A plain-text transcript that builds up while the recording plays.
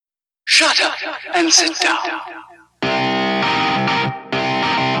Shut up and sit down.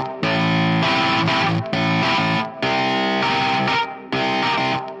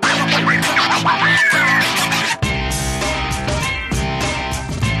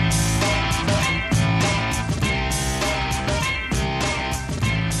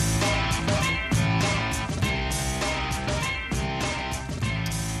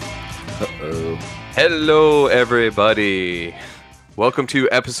 Hello, everybody. Welcome to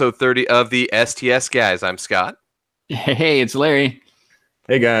episode 30 of the STS guys. I'm Scott. Hey, it's Larry.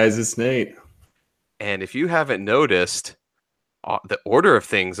 Hey, guys, it's Nate. And if you haven't noticed, the order of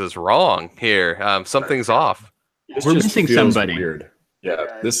things is wrong here. Something's off. We're missing somebody. Weird. Yeah,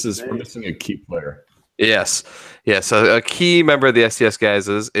 we're missing a key player. Yes. A key member of the STS guys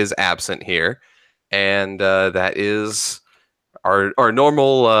is absent here. And that is our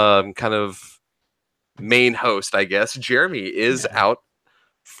normal kind of main host, I guess. Jeremy is out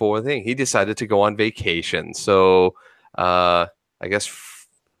for the thing. He decided to go on vacation. So I guess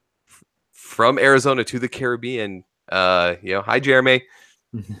from Arizona to the Caribbean. Hi, Jeremy.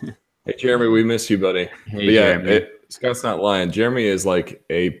 Hey, Jeremy, we miss you, buddy. Hey, Jeremy. Scott's not lying. Jeremy is like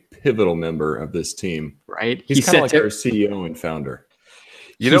a pivotal member of this team. Right? He's kind of like our CEO and founder.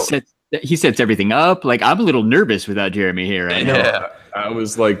 He sets everything up. Like, I'm a little nervous without Jeremy here right now. Yeah. I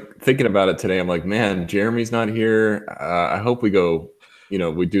was like thinking about it today. I'm like, man, Jeremy's not here. I hope we do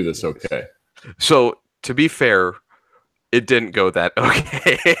this okay. So to be fair, it didn't go that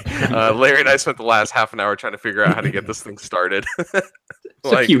okay. Larry and I spent the last half an hour trying to figure out how to get this thing started.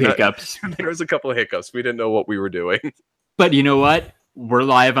 A few hiccups. There was a couple of hiccups. We didn't know what we were doing. But you know what? We're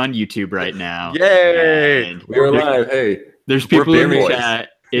live on YouTube right now. Yay! We're live. Hey, there's people in the boys.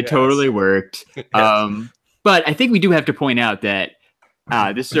 chat. It totally worked. Yes. But I think we do have to point out that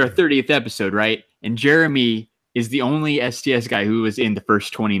this is our 30th episode, right? And Jeremy is the only STS guy who was in the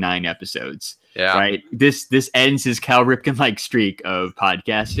first 29 episodes. Yeah. Right. This ends his Cal Ripken-like streak of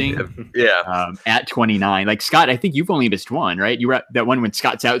podcasting. Yeah. At 29. Like, Scott, I think you've only missed one, right? You were at that one when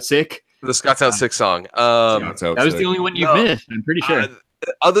Scott's out sick. The Scott's Out Sick song. That was the only one you've missed, I'm pretty sure.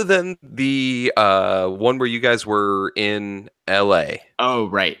 Other than the one where you guys were in LA. Oh,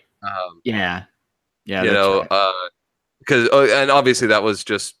 right. Yeah. You know, because and obviously that was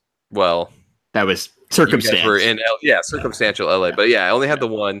just that was circumstance. We're in circumstantial LA, but yeah, I only had the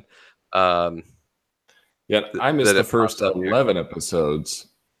one. I missed the first 11 episodes.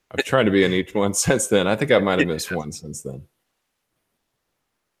 I've tried to be in each one since then. I think I might have missed one since then.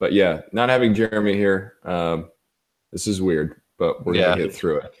 But yeah, not having Jeremy here, this is weird, but we're gonna get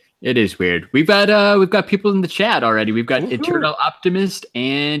through it. It is weird. We've got people in the chat already. We've got Eternal Optimist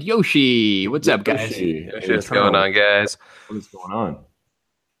and Yoshi. What's up, guys? What's going on, guys? What is going on?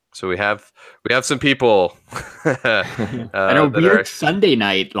 So we have some people. I know, weird Sunday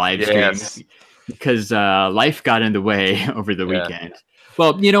night live stream because life got in the way over the weekend.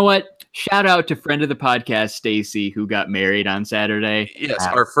 Well, you know what? Shout out to friend of the podcast, Stacy, who got married on Saturday. Yes,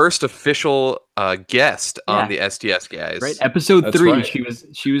 our first official guest on the STS guys. Right, episode 3. Right.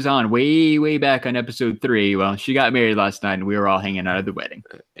 She was on way back on episode 3. Well, she got married last night, and we were all hanging out at the wedding.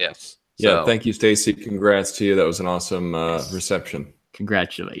 Yes. Yeah, thank you, Stacy. Congrats to you. That was an awesome reception.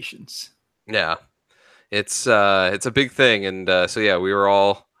 Congratulations. Yeah, it's a big thing, and we were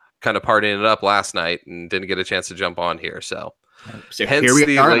all kind of partying it up last night and didn't get a chance to jump on here. So here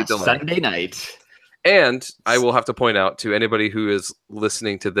we are on Sunday night. And I will have to point out to anybody who is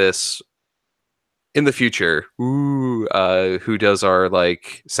listening to this in the future, who does our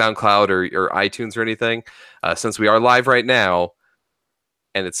like SoundCloud or iTunes or anything, since we are live right now,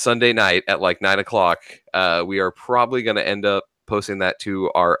 and it's Sunday night at like 9:00, we are probably going to end up posting that to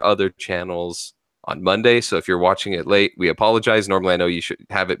our other channels on Monday. So if you're watching it late, we apologize. Normally, I know you should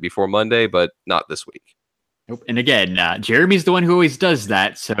have it before Monday, but not this week. Nope. And again, Jeremy's the one who always does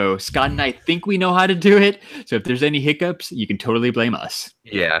that. So Scott and I think we know how to do it. So if there's any hiccups, you can totally blame us.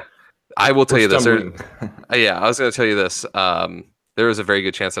 Yeah. I will tell you this. I was going to tell you this. There is a very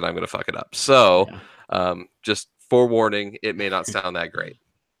good chance that I'm going to fuck it up. So just forewarning, it may not sound that great.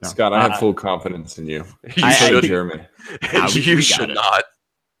 No. Scott, I have full confidence in you. You should, Jeremy. You should not.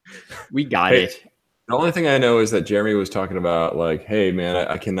 We got it. The only thing I know is that Jeremy was talking about like, hey, man,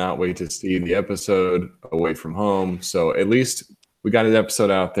 I cannot wait to see the episode away from home. So at least we got an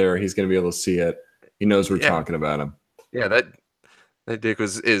episode out there. He's going to be able to see it. He knows we're talking about him. Yeah, that dick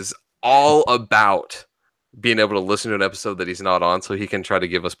is all about being able to listen to an episode that he's not on so he can try to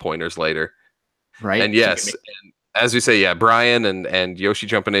give us pointers later. Right. And yes, and as we say, Brian and Yoshi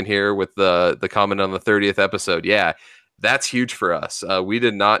jumping in here with the comment on the 30th episode. Yeah, that's huge for us. We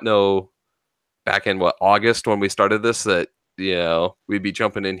did not know back in August when we started this that we'd be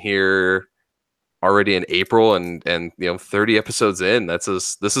jumping in here already in April and 30 episodes in. This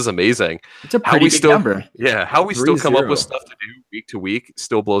is amazing. It's a pretty big number. Yeah, how we still come up with stuff to do week to week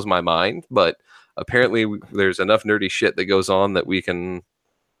still blows my mind, but apparently there's enough nerdy shit that goes on that we can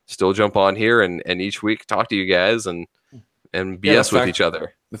still jump on here and each week talk to you guys and BS with each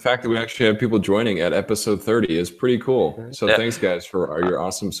other. The fact that we actually have people joining at episode 30 is pretty cool. So thanks, guys, for your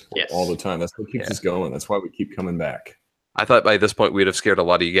awesome support all the time. That's what keeps us going. That's why we keep coming back. I thought by this point we'd have scared a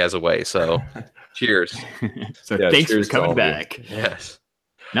lot of you guys away. So cheers. So thanks for coming back. Yes.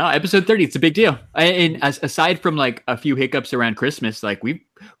 No, episode 30, it's a big deal. And aside from like a few hiccups around Christmas, like we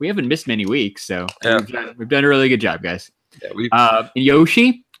haven't missed many weeks. So we've done a really good job, guys. Yeah,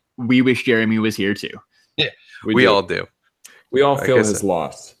 Yoshi, we wish Jeremy was here too. Yeah, we all do. We all feel his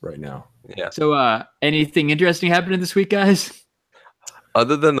loss right now. Yeah. So anything interesting happening this week, guys?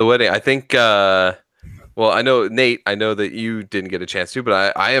 Other than the wedding, I think well, I know, Nate, I know that you didn't get a chance to,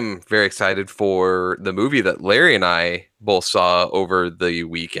 but I am very excited for the movie that Larry and I both saw over the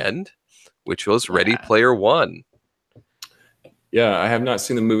weekend, which was Ready Player One. Yeah, I have not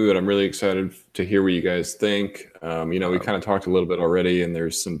seen the movie, but I'm really excited to hear what you guys think. We kind of talked a little bit already, and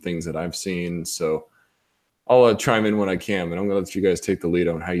there's some things that I've seen, so I'll chime in when I can, but I'm going to let you guys take the lead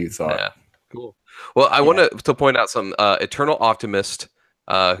on how you thought. Yeah, cool. Well, I want to point out some Eternal Optimist,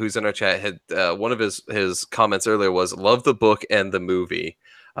 who's in our chat, had one of his comments earlier was, love the book and the movie.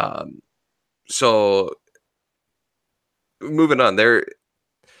 So moving on,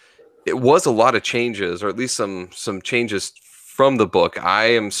 it was a lot of changes, or at least some changes from the book. I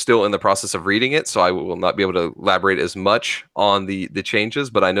am still in the process of reading it, so I will not be able to elaborate as much on the changes,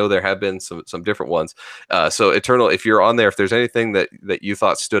 but I know there have been some different ones. So Eternal, if you're on there, if there's anything that you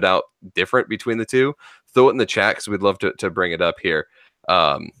thought stood out different between the two, throw it in the chat because we'd love to bring it up here.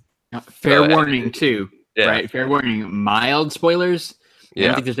 Fair warning too, yeah. Right? Fair warning, mild spoilers. I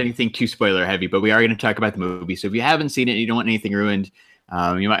don't think there's anything too spoiler heavy, but we are going to talk about the movie. So if you haven't seen it and you don't want anything ruined,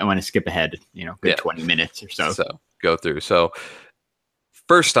 you might want to skip ahead, 20 minutes or so. So go through. So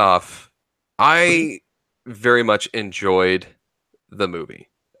first off, I very much enjoyed the movie.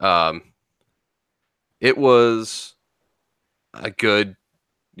 It was a good,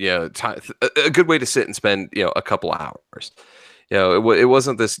 time, a good way to sit and spend, a couple hours. It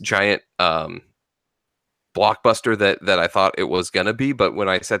wasn't this giant blockbuster that I thought it was gonna be, but when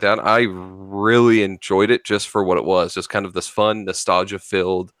I sat down, I really enjoyed it just for what it was, just kind of this fun,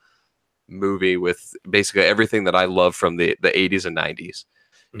 nostalgia-filled movie with basically everything that I love from the 80s and 90s.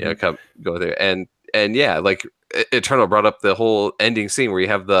 Go there and yeah, like Eternal brought up the whole ending scene where you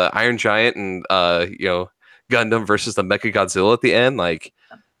have the Iron Giant and Gundam versus the Mechagodzilla at the end. Like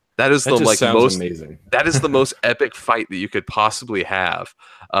that is most amazing. That is the most epic fight that you could possibly have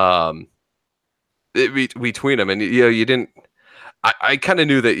between them. And you didn't. I kind of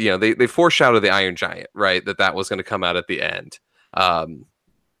knew that they foreshadowed the Iron Giant, right? That was going to come out at the end. At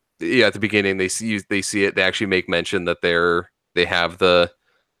the beginning they see it. They actually make mention that they have the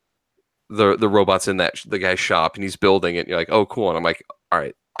robots in the guy's shop and he's building it. And you're like, oh, cool. And I'm like, all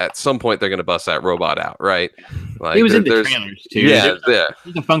right. At some point, they're going to bust that robot out, right? Like, it was in the trailers too. Yeah,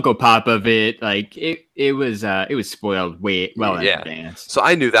 there's a Funko Pop of it. Like it was spoiled way well in advance. So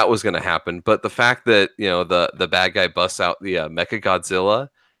I knew that was going to happen, but the fact that the bad guy busts out the Mechagodzilla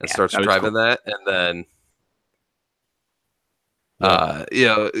and starts driving that, and then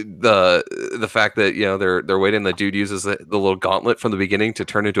the fact that they're waiting, the dude uses the little gauntlet from the beginning to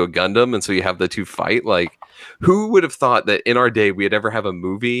turn into a Gundam, and so you have the two fight. Like, who would have thought that in our day we'd ever have a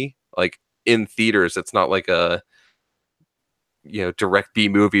movie like in theaters that's not like a direct B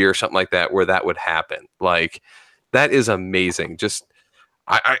movie or something like that where that would happen? Like, that is amazing. Just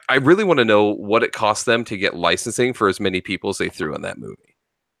I really want to know what it cost them to get licensing for as many people as they threw in that movie.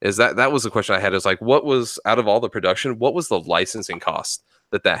 That was the question I had, is like, what was, out of all the production, what was the licensing cost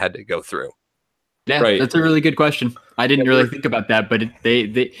that had to go through? Yeah, right. That's a really good question. I didn't really think about that, but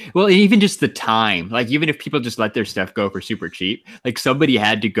well, even just the time, like, even if people just let their stuff go for super cheap, like somebody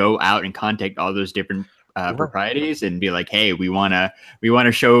had to go out and contact all those different proprieties and be like, hey, we want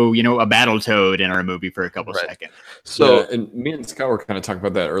to show, a Battletoad in our movie for a couple seconds. So, and me and Scott were kind of talking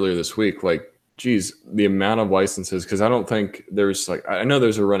about that earlier this week. Like, geez, the amount of licenses, because I don't think there's like, I know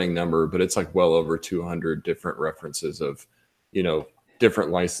there's a running number, but it's like well over 200 different references of,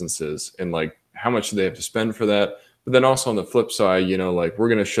 different licenses, and like how much do they have to spend for that? But then also on the flip side, like, we're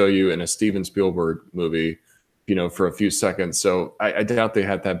going to show you in a Steven Spielberg movie, for a few seconds. So I doubt they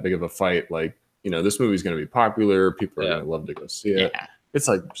had that big of a fight. Like, this movie's going to be popular. People are going to love to go see it. Yeah. It's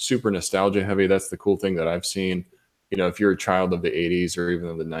like super nostalgia heavy. That's the cool thing that I've seen. you know, if you're a child of the 80s or even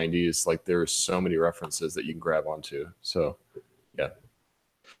of the 90s, like there's so many references that you can grab onto. So yeah,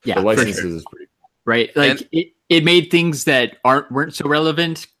 the licenses is pretty cool. Right. Like it made things that weren't so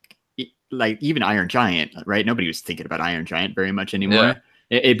relevant, like even Iron Giant, right? Nobody was thinking about Iron Giant very much anymore.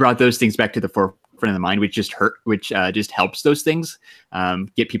 Yeah. It brought those things back to the forefront of the mind, which just just helps those things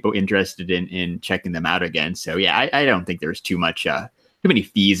get people interested in checking them out again. So yeah, I don't think there's too many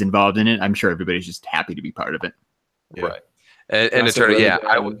fees involved in it. I'm sure everybody's just happy to be part of it. Yeah. Right. And it turned,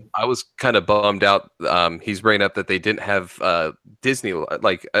 I was kind of bummed out. He's bringing up that they didn't have Disney,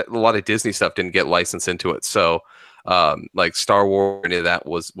 like a lot of Disney stuff didn't get licensed into it. So like Star Wars, any of that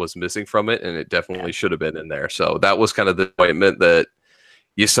was missing from it, and it definitely should have been in there. So that was kind of the disappointment that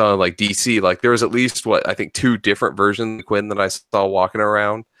you saw like DC. Like there was at least I think 2 different versions of Quinn that I saw walking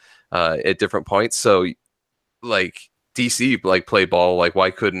around at different points. So like DC like play ball. Like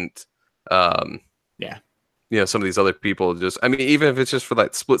why couldn't you know, some of these other people just, I mean, even if it's just for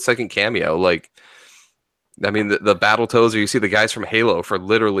that split-second cameo, like, I mean, the Battletoads, or you see the guys from Halo for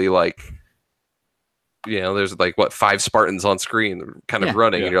literally, like, you know, there's, like, 5 Spartans on screen kind of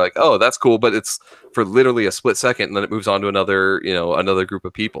running, and you're like, oh, that's cool, but it's for literally a split second, and then it moves on to another group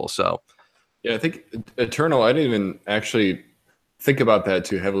of people, so. Yeah, I think Eternal, I didn't even actually think about that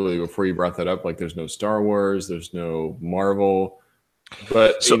too heavily before you brought that up. Like, there's no Star Wars, there's no Marvel,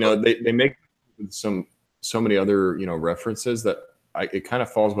 but, you know, they make so many other, you know, references that it kind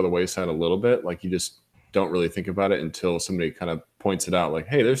of falls by the wayside a little bit. Like you just don't really think about it until somebody kind of points it out. Like,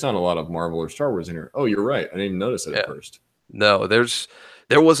 hey, there's not a lot of Marvel or Star Wars in here. Oh, you're right. I didn't even notice it at first. No,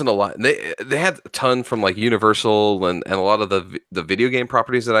 there wasn't a lot. They had a ton from like Universal and a lot of the video game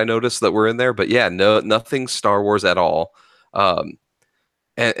properties that I noticed that were in there. But yeah, nothing Star Wars at all.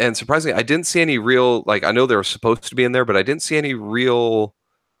 And surprisingly, I didn't see any real, like, I know they were supposed to be in there, but I didn't see any real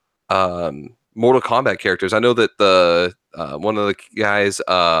Mortal Kombat characters. I know that the one of the guys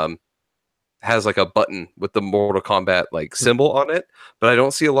has like a button with the Mortal Kombat like symbol on it, but I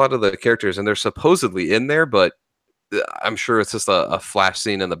don't see a lot of the characters, and they're supposedly in there, but I'm sure it's just a flash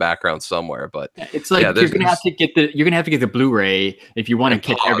scene in the background somewhere. But it's like you're gonna have to get the Blu-ray if you want to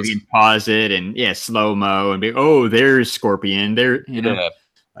catch everything, pause it, and slow mo, and be there's Scorpion, there, you know.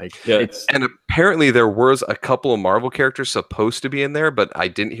 And apparently there was a couple of Marvel characters supposed to be in there, but I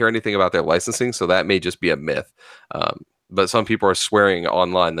didn't hear anything about their licensing, so that may just be a myth. But some people are swearing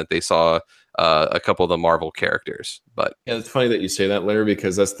online that they saw a couple of the Marvel characters. But yeah, it's funny that you say that, Larry,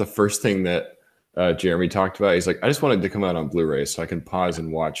 because that's the first thing that Jeremy talked about. He's like, I just wanted to come out on Blu-ray so I can pause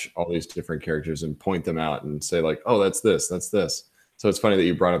and watch all these different characters and point them out and say like, oh, that's this. So it's funny that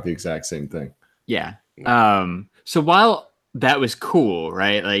you brought up the exact same thing. Yeah. So while that was cool,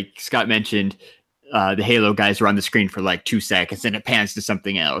 right? Like Scott mentioned, the Halo guys were on the screen for like 2 seconds and it pans to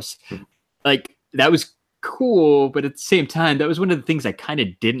something else. Like that was cool, but at the same time, that was one of the things I kind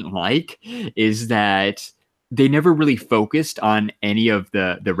of didn't like, is that they never really focused on any of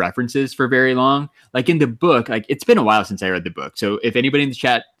the references for very long. Like in the book, like it's been a while since I read the book. So if anybody in the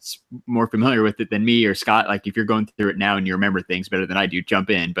chat's more familiar with it than me or Scott, like if you're going through it now and you remember things better than I do, jump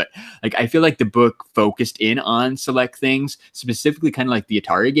in. But like, I feel like the book focused in on select things, specifically kind of like the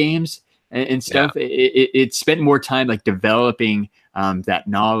Atari games and stuff. Yeah. It spent more time like developing that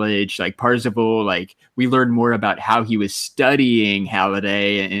knowledge. Like Parzival, like we learned more about how he was studying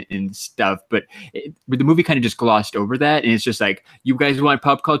Halliday and stuff, but the movie kind of just glossed over that, and it's just like, you guys want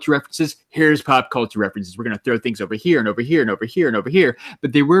pop culture references? Here's pop culture references. We're going to throw things over here and over here and over here and over here,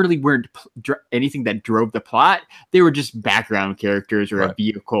 but they really weren't anything that drove the plot. They were just background characters or a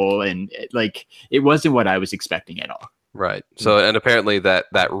vehicle, and like it wasn't what I was expecting at all. Right. So, and apparently that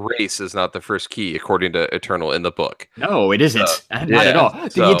race is not the first key, according to Eternal in the book. No, it isn't. Not at all.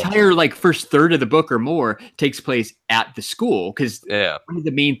 The entire like first third of the book or more takes place at the school, because one of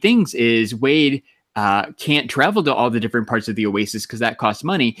the main things is Wade can't travel to all the different parts of the Oasis because that costs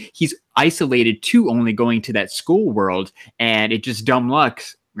money. He's isolated to only going to that school world, and it just dumb luck,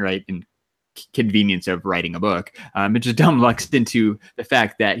 right? And convenience of writing a book, it just dumb lucks into the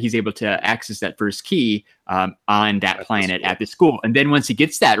fact that he's able to access that first key on that planet at the school. And then once he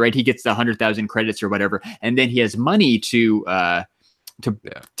gets that, right, he gets the 100,000 credits or whatever, and then he has money to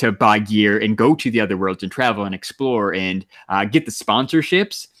buy gear and go to the other worlds and travel and explore and get the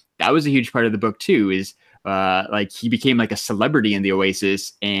sponsorships. That was a huge part of the book too, is like he became like a celebrity in the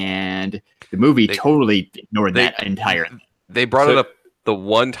Oasis, and the movie totally ignored that entirely. They brought it up the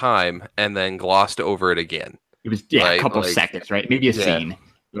one time and then glossed over it again. It was a couple seconds, right? Maybe a scene.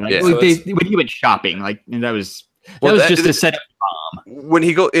 Like, when he went shopping, like that was just to set up the bomb. When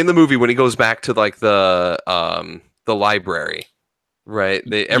he goes back to like the library, Right.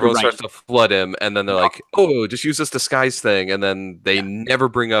 Everyone starts to flood him, and then they're like, "Oh, just use this disguise thing," and then they never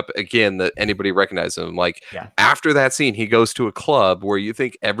bring up again that anybody recognizes him. Like after that scene, he goes to a club where you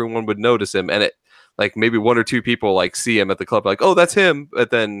think everyone would notice him, and it like maybe one or two people like see him at the club, like, "Oh, that's him,"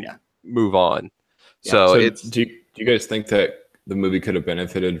 but then move on. So it's. Do you guys think that the movie could have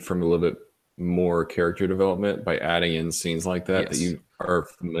benefited from a little bit more character development by adding in scenes like that that you are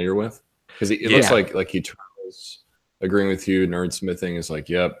familiar with? Because it looks like he tries. Agreeing with you, nerdsmithing is like,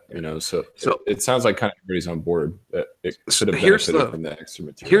 yep, you know. So it sounds like kind of everybody's on board. That it could have benefited from the extra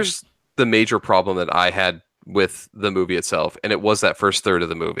material. Here's the major problem that I had with the movie itself, and it was that first third of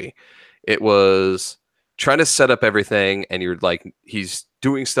the movie. It was trying to set up everything, and you're like, he's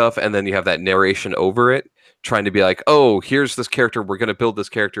doing stuff, and then you have that narration over it, trying to be like, oh, here's this character. We're going to build this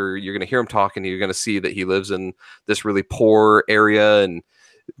character. You're going to hear him talking. You're going to see that he lives in this really poor area, and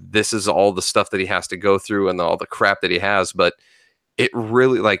this is all the stuff that he has to go through and all the crap that he has. But it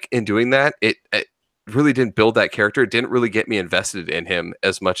really, like, in doing that, it really didn't build that character. It didn't really get me invested in him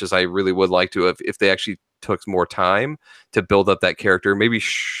as much as I really would like to have if they actually took more time to build up that character, maybe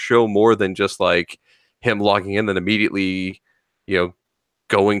show more than just like him logging in and immediately, you know,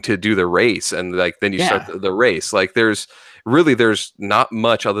 going to do the race. And like, then you start the race. Like there's not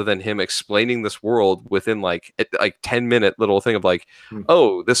much other than him explaining this world within like 10-minute little thing of like,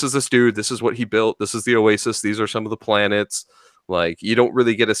 oh, this is this dude. This is what he built. This is the Oasis. These are some of the planets. Like you don't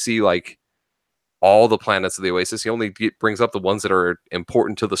really get to see like all the planets of the Oasis. He only brings up the ones that are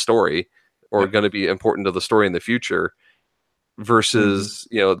important to the story or going to be important to the story in the future versus,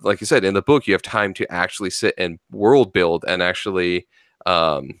 you know, like you said, in the book, you have time to actually sit and world build and actually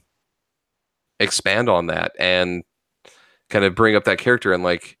expand on that and kind of bring up that character and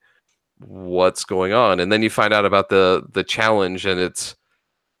like what's going on. And then you find out about the challenge and it's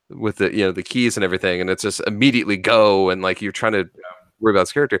with the, you know, the keys and everything. And it's just immediately go. And like, you're trying to worry about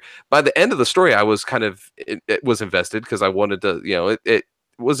this character. By the end of the story, I was kind of, it was invested because I wanted to, you know, it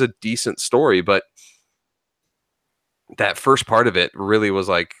was a decent story, but that first part of it really was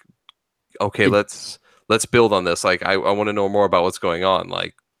like, okay, let's build on this. Like, I want to know more about what's going on.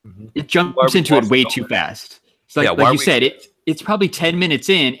 Like, it jumps into it way too fast. It's like, like you said, it's probably 10 minutes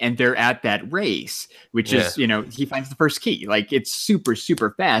in and they're at that race, which is, you know, he finds the first key. Like it's super,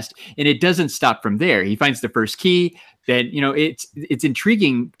 super fast. And it doesn't stop from there. He finds the first key. Then, you know, it's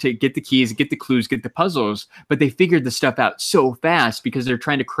intriguing to get the keys, get the clues, get the puzzles, but they figured the stuff out so fast because they're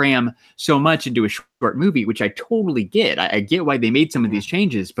trying to cram so much into a short movie, which I totally get. I get why they made some of these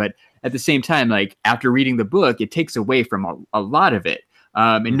changes, but at the same time, like after reading the book, it takes away from a lot of it.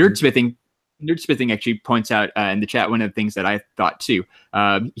 And Nerdsmithing actually points out in the chat one of the things that I thought too.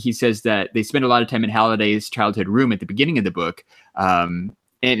 He says that they spend a lot of time in Halliday's childhood room at the beginning of the book, and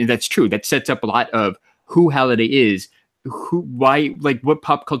that's true. That sets up a lot of who Halliday is, why, like what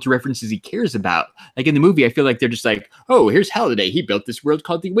pop culture references he cares about. Like in the movie, I feel like they're just like, oh, here's Halliday. He built this world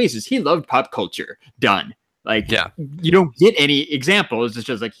called the Oasis. He loved pop culture. Done. Like, you don't get any examples. It's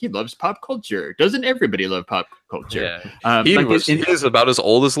just like, he loves pop culture. Doesn't everybody love pop culture? Yeah. He is about as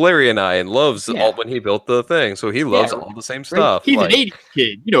old as Larry and I and loves all when he built the thing. So he loves all the same stuff. He's like, an 80s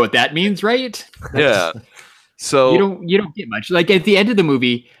kid. You know what that means, right? So you don't get much. Like at the end of the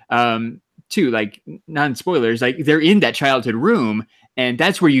movie, too, like non-spoilers, like they're in that childhood room. And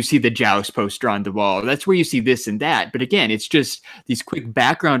that's where you see the Joust poster on the wall. That's where you see this and that. But again, it's just these quick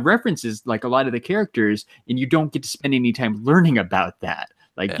background references, like a lot of the characters, and you don't get to spend any time learning about that.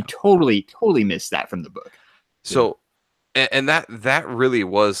 Like you totally miss that from the book. So, and that really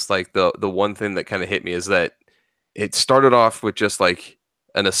was like the one thing that kind of hit me is that it started off with just like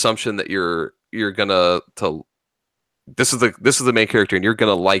an assumption that you're gonna this is the main character and you're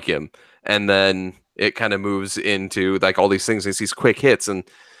gonna like him, and then it kind of moves into like all these things. It's these quick hits. And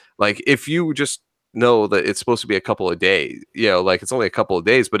like, if you just know that it's supposed to be a couple of days, you know, like it's only a couple of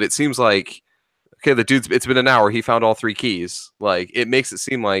days, but it seems like, okay, it's been an hour. He found all 3 keys. Like it makes it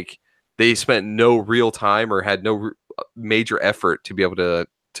seem like they spent no real time or had no major effort to be able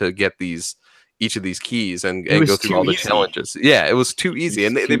to get each of these keys and go through all the challenges. Yeah. It was too easy.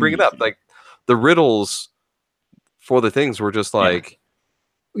 And they bring it up like the riddles for the things were just like,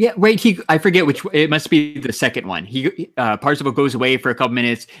 yeah, right. I forget which. It must be the second one. Parzival goes away for a couple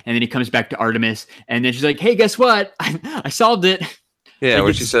minutes, and then he comes back to Artemis, and then she's like, "Hey, guess what? I solved it." Yeah, like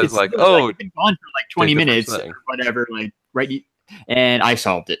where she says like, "Oh, like, been gone for like 20 minutes or whatever." Like, right? And I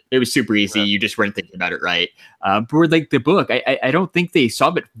solved it. It was super easy. You just weren't thinking about it right. For like the book, I don't think they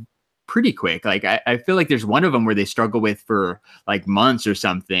solved it pretty quick. Like I feel like there's one of them where they struggle with for like months or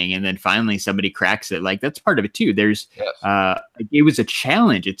something, and then finally somebody cracks it. Like that's part of it too. There's it was a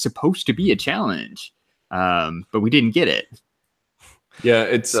challenge. It's supposed to be a challenge, but we didn't get it.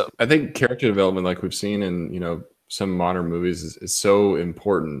 Yeah, I think character development, like we've seen in some modern movies, is so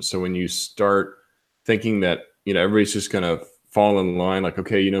important. So when you start thinking that everybody's just gonna fall in line, like,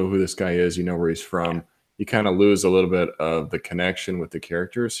 okay, you know who this guy is, you know where he's from, you kind of lose a little bit of the connection with the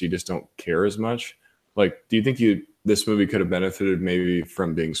characters, so you just don't care as much. Like, do you think this movie could have benefited maybe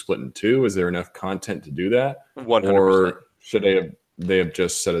from being split in two? Is there enough content to do that? 100%. Or should they have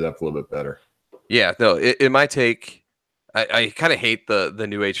just set it up a little bit better? Yeah, no, it might take. I kind of hate the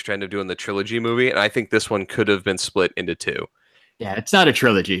new age trend of doing the trilogy movie, and I think this one could have been split into two. Yeah, it's not a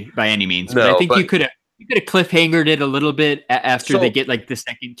trilogy by any means, no, but I think you could have cliffhangered it a little bit after they get like the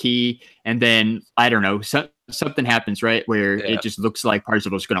second key, and then I don't know, something happens, right, where it just looks like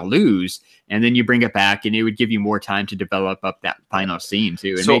Parzival's going to lose, and then you bring it back, and it would give you more time to develop up that final scene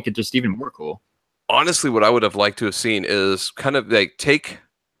too, and make it just even more cool. Honestly, what I would have liked to have seen is kind of like take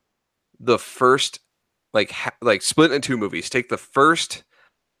the first. Like split into two movies. Take the first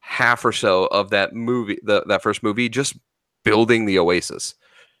half or so of that movie, that first movie, just building the Oasis.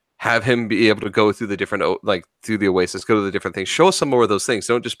 Have him be able to go through the different, through the Oasis, go to the different things. Show us some more of those things.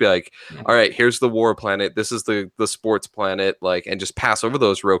 Don't just be like, all right, here's the war planet. This is the sports planet, and just pass over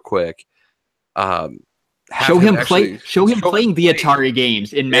those real quick. Show him playing the Atari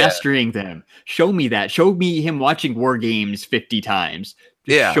games and mastering them. Show me that. Show me him watching War Games 50 times.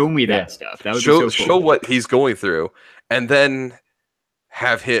 Just show me that stuff. That would be so cool. Show what he's going through, and then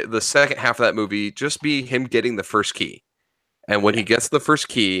have the second half of that movie just be him getting the first key. And when he gets the first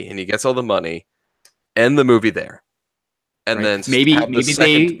key and he gets all the money, end the movie there. And then maybe the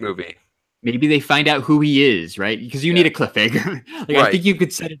second movie. Maybe they find out who he is, right? Because you need a cliffhanger. I think you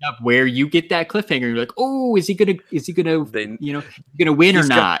could set it up where you get that cliffhanger. You're like, oh, is he gonna win or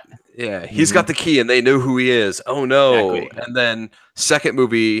not? He's got the key, and they know who he is. Oh no! Exactly. And then second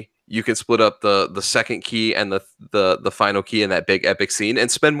movie, you can split up the second key and the final key in that big epic scene, and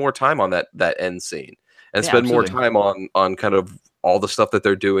spend more time on that end scene, and spend more time on kind of all the stuff that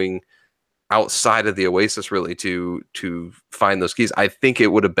they're doing outside of the Oasis, really, to find those keys. I think it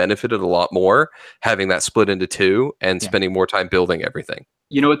would have benefited a lot more having that split into two and spending more time building everything.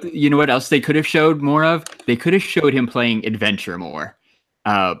 You know what else they could have showed more of? They could have showed him playing Adventure more.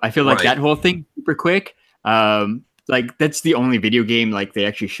 I feel like that whole thing super quick. Like that's the only video game like they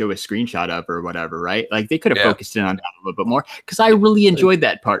actually show a screenshot of or whatever, right? Like they could have focused in on that a little bit more, because I really enjoyed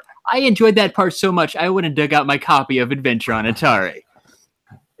that part. I enjoyed that part so much I went and dug out my copy of Adventure on Atari.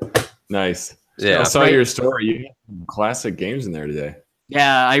 Nice. Yeah, I saw your story. You had some classic games in there today.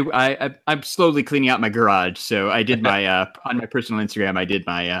 Yeah, I'm slowly cleaning out my garage. So I did my on my personal Instagram. I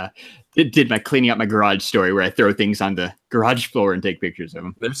did my cleaning out my garage story where I throw things on the garage floor and take pictures of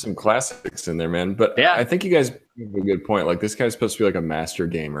them. There's some classics in there, man. But I think you guys have a good point. Like this guy's supposed to be like a master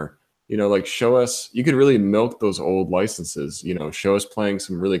gamer. Like show us. You could really milk those old licenses. Show us playing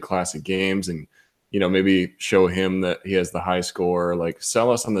some really classic games and. Maybe show him that he has the high score, like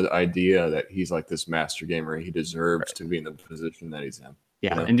sell us on the idea that he's like this master gamer. He deserves to be in the position that he's in.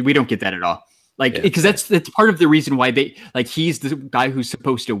 Yeah. And we don't get that at all. Because that's part of the reason why he's the guy who's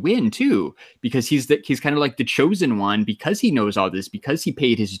supposed to win too, because he's kind of like the chosen one, because he knows all this, because he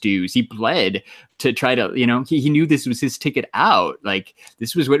paid his dues, he bled to try to, he knew this was his ticket out. Like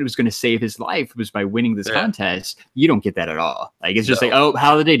this was what was going to save his life, was by winning this contest. You don't get that at all. Like it's just like, oh,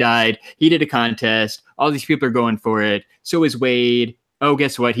 Halliday died. He did a contest. All these people are going for it. So is Wade. Oh,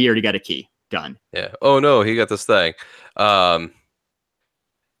 guess what? He already got a key. Done. Yeah. Oh no, he got this thing.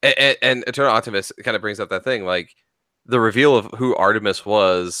 And Eternal Optimist kind of brings up that thing, like the reveal of who Artemis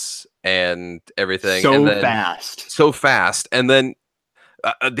was and everything. So fast. And then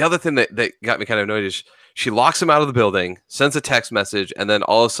the other thing that got me kind of annoyed is she locks him out of the building, sends a text message, and then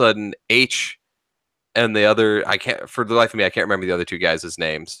all of a sudden H and the other, for the life of me, I can't remember the other two guys'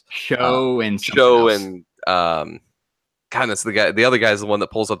 names. Show and kind of the other guy's the one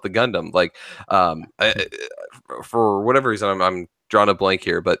that pulls up the Gundam. Like, for whatever reason, I'm drawing a blank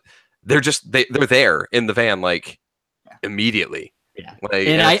here, but they're there in the van like immediately. Yeah,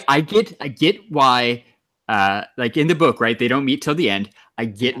 and I get why. Like in the book, right? They don't meet till the end. I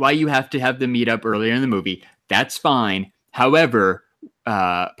get why you have to have them meet up earlier in the movie. That's fine. However,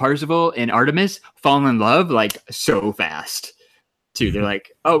 Parzival and Artemis fall in love like so fast too. They're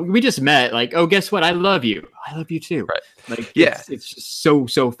like, oh, we just met. Like, oh, guess what? I love you. I love you too. Right. Like, it's just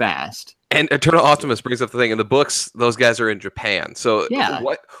so fast. And Eternal Optimist brings up the thing in the books. Those guys are in Japan. So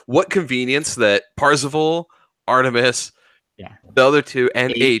what convenience that Parzival, Artemis, the other two,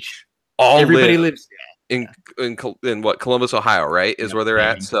 and H all everybody lives in what, Columbus, Ohio, right? Is where they're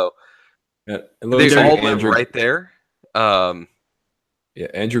at. So they all live right there.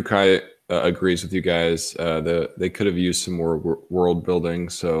 Andrew Kai agrees with you guys. They could have used some more world building.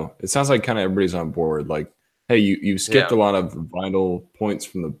 So it sounds like kind of everybody's on board. Like, hey, you skipped a lot of vital points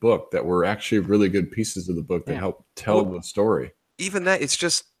from the book that were actually really good pieces of the book that help tell the story. Even that, it's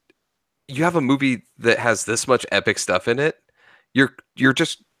just, you have a movie that has this much epic stuff in it. You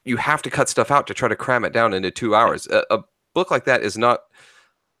have to cut stuff out to try to cram it down into 2 hours. A book like that is not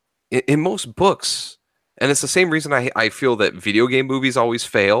in most books. And it's the same reason I feel that video game movies always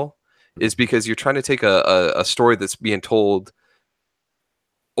fail, is because you're trying to take a story that's being told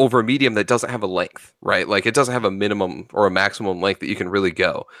over a medium that doesn't have a length, right? Like, it doesn't have a minimum or a maximum length that you can really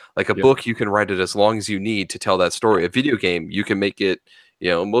go. Like a book, you can write it as long as you need to tell that story. A video game, you can make it,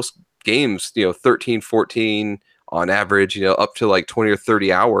 most games, 13, 14 on average, up to like 20 or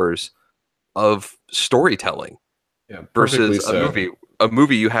 30 hours of storytelling. Yeah, versus a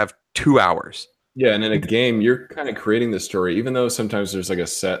movie you have 2 hours. Yeah, and in a game, you're kind of creating the story, even though sometimes there's like a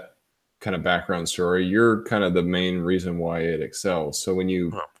set kind of background story. You're kind of the main reason why it excels. So when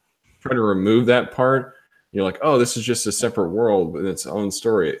you try to remove that part, you're like, oh, this is just a separate world with its own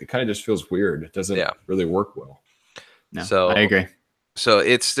story. It kind of just feels weird. It doesn't really work well. No, so I agree. So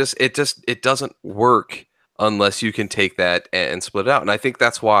it doesn't work unless you can take that and split it out. And I think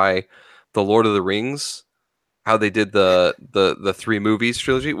that's why the Lord of the Rings, how they did the 3 movies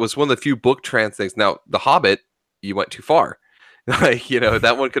trilogy, was one of the few book trans things. Now, The Hobbit, you went too far. Like,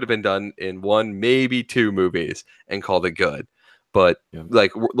 that one could have been done in 1, maybe 2 movies and called it good. But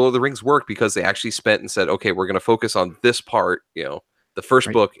like Lord of the Rings worked because they actually spent and said, okay, we're going to focus on this part, the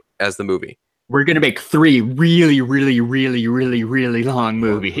first book as the movie. We're going to make 3 really, really, really, really, really long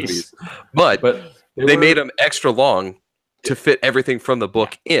movies. But they made them extra long to fit everything from the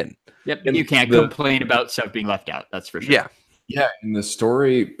book in. Yep, and you can't complain about stuff being left out. That's for sure. Yeah, and the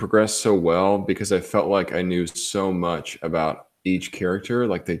story progressed so well because I felt like I knew so much about each character.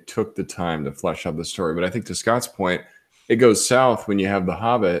 Like, they took the time to flesh out the story. But I think, to Scott's point, it goes south when you have The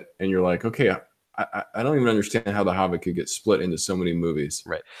Hobbit and you're like, okay, I don't even understand how The Hobbit could get split into so many movies.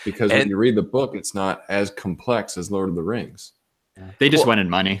 Right. Because when you read the book, it's not as complex as Lord of the Rings. They just wanted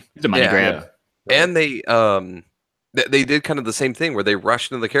money. It's a money grab. Yeah. And they did kind of the same thing where they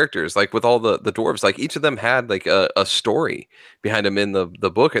rushed into the characters, like with all the dwarves. Like, each of them had like a story behind them in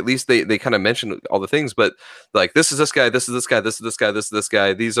the book. At least they kind of mentioned all the things, but like, this is this guy, this is this guy, this is this guy, this is this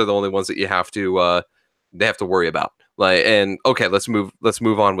guy. These are the only ones that you have to they have to worry about. Like, and okay, let's move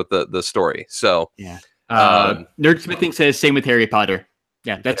on with the story. So Nerdsmithing says same with Harry Potter.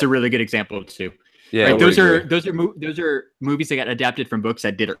 Yeah, that's a really good example too. Yeah, right, those are movies that got adapted from books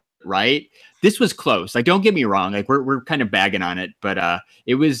that did it right. This was close. Like, don't get me wrong. Like, we're kind of bagging on it, but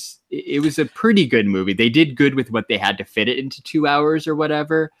it was a pretty good movie. They did good with what they had to fit it into 2 hours or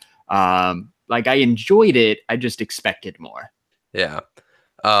whatever. Like, I enjoyed it. I just expected more. Yeah.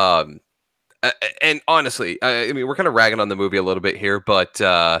 And honestly, I mean, we're kind of ragging on the movie a little bit here, but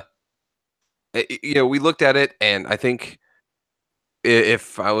we looked at it, and I think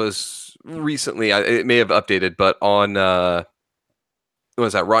if I was recently, it may have updated, but on what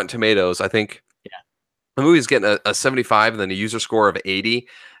was that, Rotten Tomatoes, I think the movie's getting a 75 and then a user score of 80.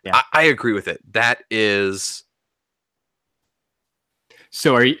 Yeah. I agree with it. That is.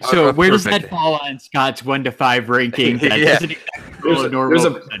 So where does that fall on Scott's 1 to 5 ranking? That doesn't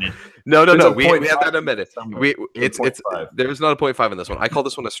exactly No. We have that in a minute. There's not a 0.5 in this one. I call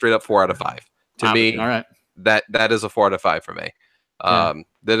this one a straight up 4 out of 5. To me, all right, that is a 4 out of 5 for me.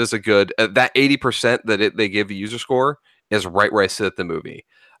 That is a good. That 80% that they give the user score is right where I sit at the movie.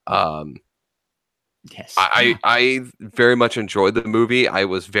 Yes, I very much enjoyed the movie. I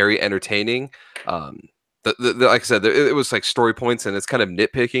was very entertaining. Like I said, it was like story points, and it's kind of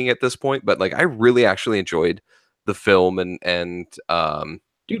nitpicking at this point. But like, I really actually enjoyed the film, and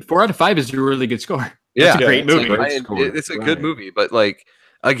dude, 4 out of 5 is a really good score. It's a great movie. It's a good movie, but like,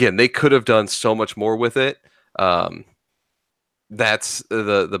 again, they could have done so much more with it. That's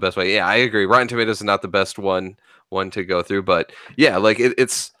the best way. Yeah, I agree. Rotten Tomatoes is not the best one to go through, but yeah, like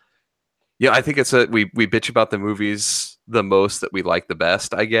it's. Yeah, I think it's we bitch about the movies the most that we like the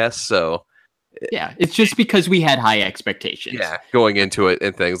best, I guess. So yeah, it's just because we had high expectations. Yeah, going into it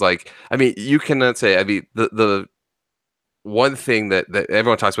and things like, I mean, you cannot say. I mean, the one thing that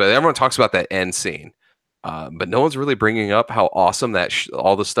everyone talks about that end scene, but no one's really bringing up how awesome that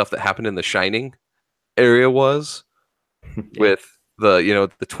all the stuff that happened in the Shining area was with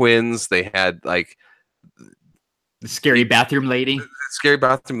the twins. They had like the scary bathroom lady. Scary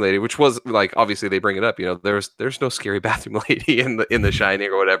bathroom lady, which was like, obviously they bring it up. There's no scary bathroom lady in the Shining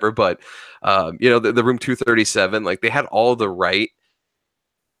or whatever, but the room 237, like they had all the right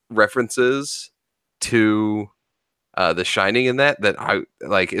references to The Shining in that I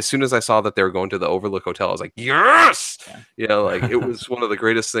like. As soon as I saw that they were going to the Overlook Hotel, I was like, yes, like it was one of the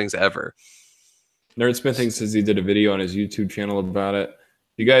greatest things ever. Nerdsmithing says he did a video on his YouTube channel about it.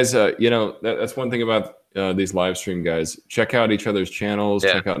 You guys, that's one thing about these live stream guys. Check out each other's channels.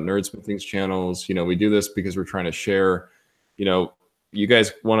 Check out Nerdsmithing's channels. We do this because we're trying to share. You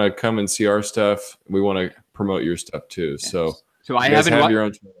guys want to come and see our stuff. We want to promote your stuff too. Yes. So I haven't have your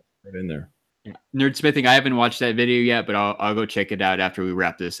own channel right in there. Yeah. Nerdsmithing, I haven't watched that video yet, but I'll go check it out after we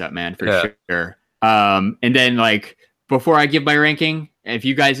wrap this up, man, for sure. And then before I give my ranking, if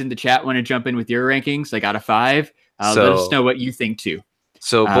you guys in the chat want to jump in with your rankings, out of 5, let us know what you think too.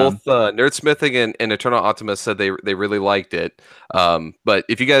 So both Nerdsmithing and Eternal Optimist said they really liked it. But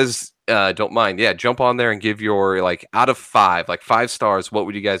if you guys don't mind, jump on there and give your out of 5, 5 stars. What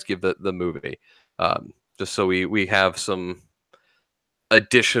would you guys give the movie? Just so we have some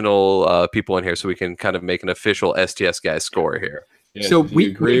additional people in here, so we can kind of make an official STS guys score here. Yeah, so do you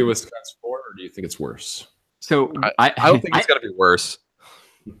agree with Scott's score, or do you think it's worse? So I don't think it's gonna be worse.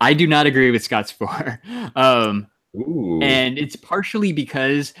 I do not agree with Scott's score. Ooh. And it's partially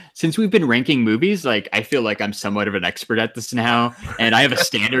because since we've been ranking movies, I feel like I'm somewhat of an expert at this now, and I have a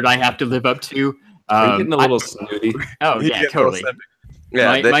standard I have to live up to. Are you getting a little snooty? Oh yeah, totally.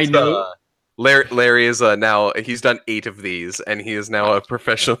 Yeah, my note. Larry is now, he's done 8 of these, and he is now a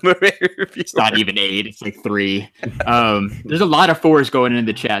professional movie reviewer. It's not even 8, it's 3. There's a lot of 4s going in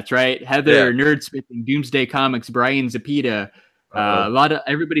the chats, right? Heather, Nerdsmithing, Doomsday Comics, Brian Zapita. A lot of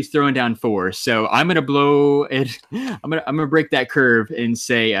everybody's throwing down 4. So I'm gonna blow it. I'm gonna break that curve and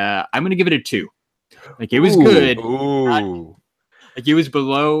say I'm gonna give it a 2. It was good. Ooh. It was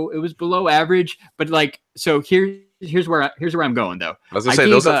below average, but so here's where I'm going though. I was gonna say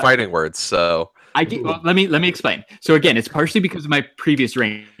those are fighting words. So let me explain. So again, it's partially because of my previous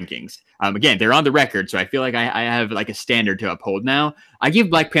rankings. Again, they're on the record, so I feel like I have a standard to uphold now. I give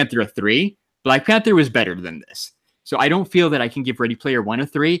Black Panther a 3. Black Panther was better than this. So I don't feel that I can give Ready Player One a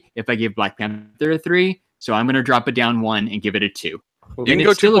 3 if I give Black Panther a 3. So I'm going to drop it down 1 and give it a 2. You can go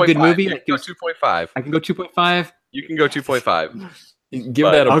 2.5. Still a good movie. You can go 2.5. I can go 2.5. You can go 2.5. Give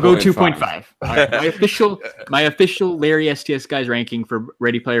that. I'll go 2.5. Right. My official Larry STS guys ranking for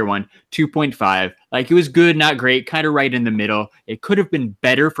Ready Player One, 2.5. It was good, not great, kind of right in the middle. It could have been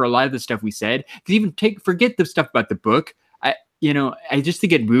better for a lot of the stuff we said. Because even forget the stuff about the book. I just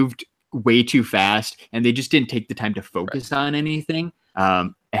think it moved way too fast, and they just didn't take the time to focus on anything.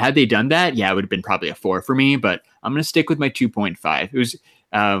 Had they done that, it would have been probably a 4 for me, but I'm going to stick with my 2.5. It was,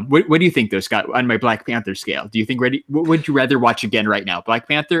 what do you think though, Scott, on my Black Panther scale? Do you think what would you rather watch again right now, Black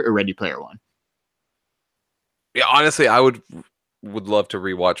Panther or Ready Player One? Yeah, honestly, I would love to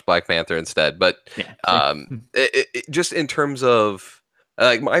rewatch Black Panther instead, but just in terms of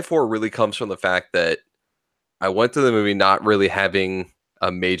my 4 really comes from the fact that I went to the movie not really having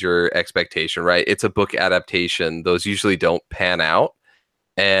a major expectation, right? It's a book adaptation. Those usually don't pan out.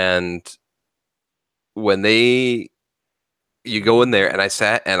 And when you go in there, and I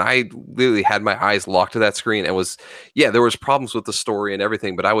sat and I literally had my eyes locked to that screen and there was problems with the story and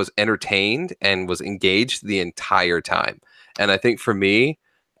everything, but I was entertained and was engaged the entire time. And I think for me,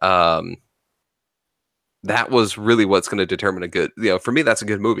 that was really what's going to determine a good, for me, that's a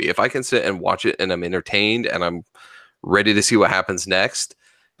good movie. If I can sit and watch it and I'm entertained and I'm ready to see what happens next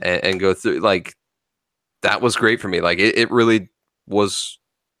and go through, that was great for me. It really was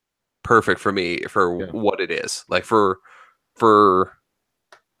perfect for me for what it is, for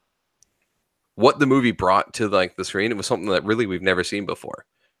what the movie brought to the screen. It was something that really we've never seen before,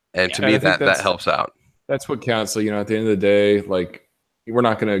 and to me that helps out. That's what counts. At the end of the day, we're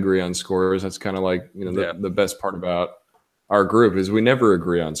not going to agree on scores. That's kind of the best part about our group is we never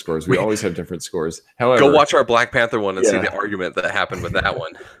agree on scores. We always have different scores. However, go watch our Black Panther one and see the argument that happened with that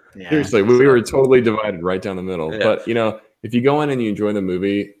one. Seriously, we were totally divided right down the middle. But if you go in and you enjoy the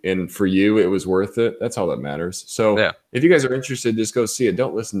movie, and for you it was worth it, that's all that matters. So if you guys are interested, just go see it.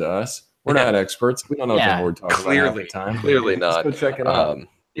 Don't listen to us. We're not experts. We don't know what we're talking about half the time. Clearly not. Just go check it out.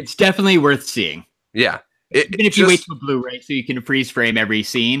 It's definitely worth seeing. Yeah. Even if you wait till Blu-ray so you can freeze frame every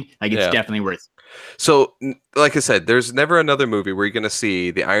scene, it's definitely worth it. So, like I said, there's never another movie where you're going to see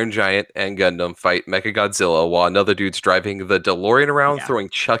the Iron Giant and Gundam fight Mechagodzilla while another dude's driving the DeLorean around throwing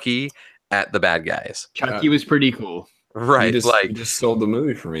Chucky at the bad guys. Chucky was pretty cool. Right. You just sold the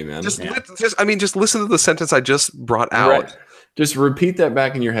movie for me, man. Just listen to the sentence I just brought out. Right. Just repeat that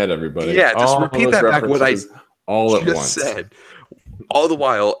back in your head, everybody. Yeah, just repeat that back what I all at just once said. All the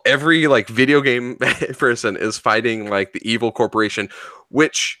while, every video game person is fighting the evil corporation,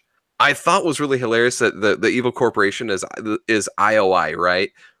 which I thought was really hilarious. That the evil corporation is IOI,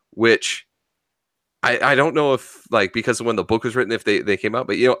 right? Which I don't know if like because of when the book was written if they came out,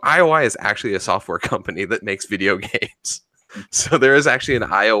 but you know IOI is actually a software company that makes video games. So there is actually an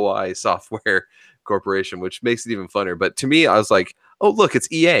IOI software corporation, which makes it even funner. But to me, I was like, oh look,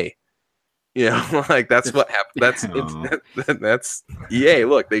 it's EA. You know, like that's what happened. That's EA.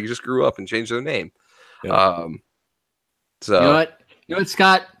 Look, they just grew up and changed their name. Yeah. So you know what,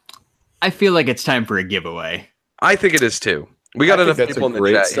 Scott? I feel like it's time for a giveaway. I think it is too. We got enough people in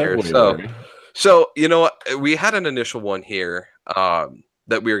the chat here. So you know what? We had an initial one here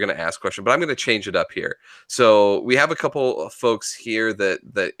that we were going to ask question, but I'm going to change it up here. So we have a couple of folks here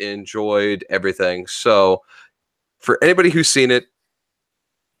that enjoyed everything. So for anybody who's seen it,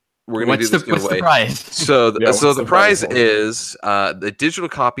 we're going to do this giveaway. What's the prize? So the prize is the digital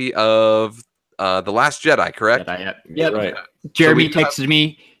copy of The Last Jedi, correct? Yep. Right. Jeremy texted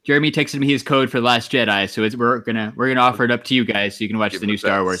me his code for Last Jedi, so we're gonna offer it up to you guys so you can watch the new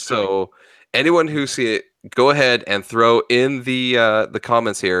Star Wars. So anyone who see it, go ahead and throw in the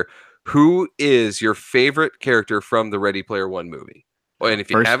comments here. Who is your favorite character from the Ready Player One movie? Oh, and if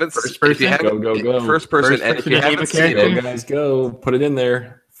you haven't, go. First person, and if you haven't seen it, guys, go put it in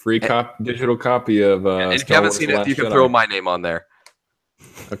there. Free digital copy of. And if you haven't seen it, you can throw my name on there.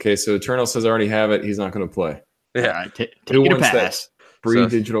 Okay, so Eternal says I already have it. He's not going to play. Yeah, who wants that free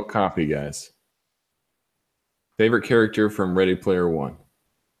digital copy, guys? Favorite character from Ready Player One,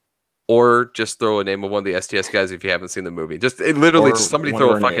 or just throw a name of one of the STS guys if you haven't seen the movie. Just literally, somebody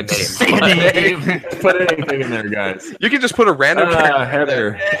throw a fucking name. Put anything in there, guys. You can just put a random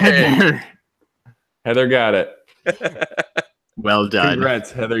Heather. Heather got it. Well done.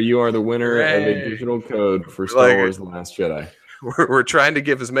 Congrats, Heather. You are the winner of a digital code for Star Wars The Last Jedi. We're trying to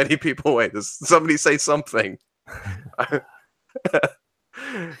give as many people away. Does somebody say something?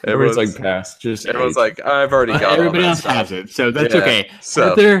 Everyone's like, pass. Everyone's like, I've already got it. Everybody else has it, so that's okay. So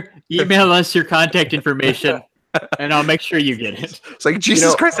Heather, email us your contact information, and I'll make sure you get it. It's like,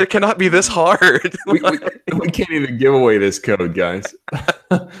 Jesus Christ, it cannot be this hard. we can't even give away this code, guys.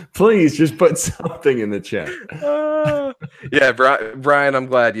 Please just put something in the chat. Yeah, Brian, I'm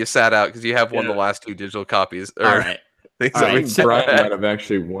glad you sat out because you have one of the last two digital copies. All right. Brian might have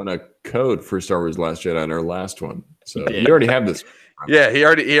actually won a code for Star Wars Last Jedi in our last one. So you already have this. Yeah, he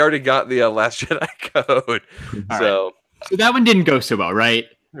already got the Last Jedi code. So that one didn't go so well, right?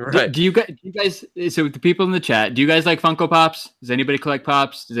 Right. Do you guys? So the people in the chat, do you guys like Funko Pops? Does anybody collect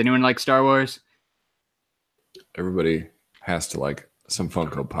Pops? Does anyone like Star Wars? Everybody has to like some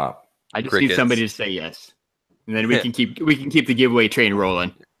Funko Pop. I just need somebody to say yes, and then we can keep the giveaway train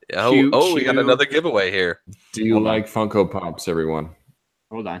rolling. We got another giveaway here. Do you like Funko Pops, everyone?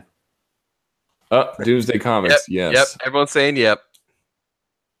 Hold on. Doomsday Comics. Yes. Yep. Everyone's saying yep.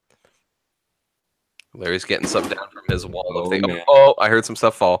 Larry's getting something down from his wall of things. Oh, I heard some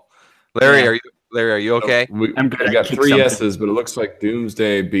stuff fall. Larry, are you okay? I'm good. We got 3 yeses, but it looks like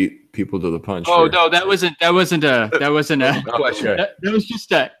Doomsday beat people to the punch. Oh no, that wasn't a question. That was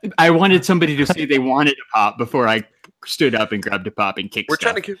just I wanted somebody to say they wanted a pop before I stood up and grabbed a pop and kicked. We're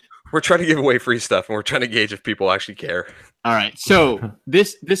trying to give away free stuff, and we're trying to gauge if people actually care. All right, so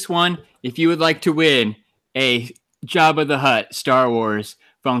this one, if you would like to win a Jabba the Hutt Star Wars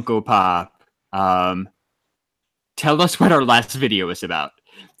Funko Pop, tell us what our last video is about.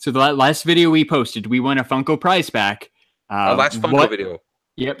 So the last video we posted, we won a Funko prize pack. Our last Funko video.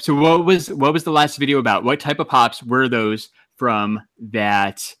 Yep. So what was the last video about? What type of pops were those from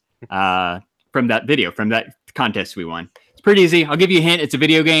that video, from that contest we won? It's pretty easy. I'll give you a hint. It's a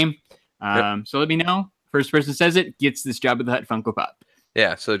video game. So let me know. First person says it gets this Jabba the Hutt Funko Pop.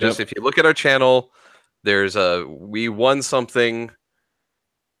 Yeah. So just if you look at our channel, we won something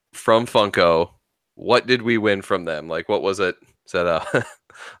from Funko. What did we win from them? Like, what was it?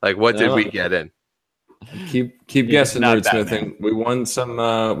 Like, what did we get in? Keep guessing, Nerdsmithing. We won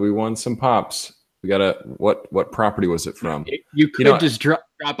some pops. We got what property was it from? You could just drop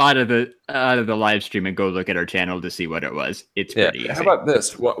out of the live stream and go look at our channel to see what it was. It's pretty easy. How about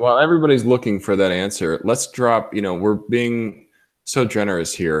this? While everybody's looking for that answer, let's drop. We're being so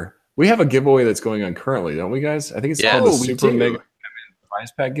generous here. We have a giveaway that's going on currently, don't we, guys? I think it's called the Super Mega Batman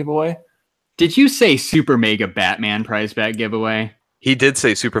Prize Pack giveaway. Did you say Super Mega Batman Prize Pack giveaway? He did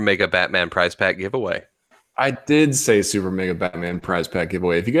say Super Mega Batman Prize Pack giveaway. I did say Super Mega Batman Prize Pack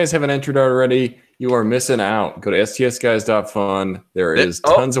giveaway. If you guys haven't entered already, you are missing out. Go to stsguys.fun. There is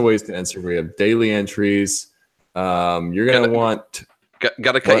tons of ways to enter. We have daily entries. You're going to want...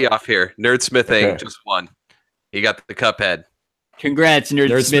 Got to cut you off here. Nerdsmithing just won. He got the Cuphead. Congrats,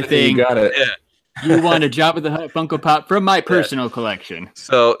 Nerdsmithing. You got it. Yeah. You won a Jabba the Hutt Funko Pop from my personal collection.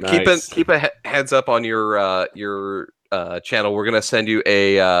 So keep a heads up on your channel. We're gonna send you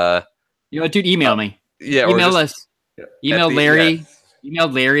a You know what, dude? Email me. Yeah. Email us. Email Larry. Yeah. Email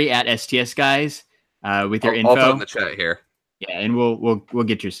Larry at STS guys with your info. I'll put it in the chat here. Yeah, and we'll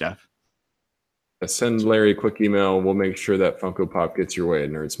get your stuff. Send Larry a quick email. We'll make sure that Funko Pop gets your way at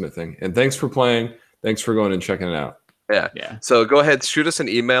Nerdsmithing. And thanks for playing. Thanks for going and checking it out. Yeah. So go ahead, shoot us an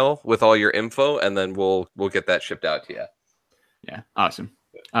email with all your info, and then we'll get that shipped out to you. Yeah, awesome.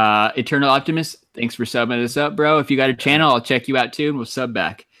 Eternal Optimist, thanks for subbing us up, bro. If you got a channel, I'll check you out too, and we'll sub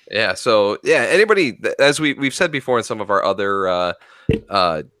back. Yeah. So yeah, anybody, as we've said before in some of our other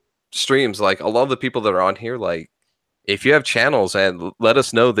streams, like a lot of the people that are on here, like if you have channels, and let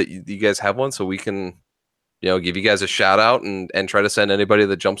us know that you guys have one, so we can, give you guys a shout out and try to send anybody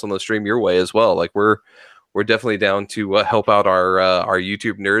that jumps on the stream your way as well. Like we're definitely down to help out our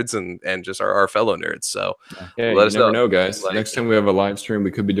YouTube nerds and just our fellow nerds. So let us know, guys. Like, next time we have a live stream,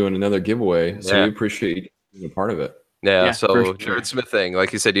 we could be doing another giveaway. So we appreciate you being a part of it. Yeah, so Nerdsmithing,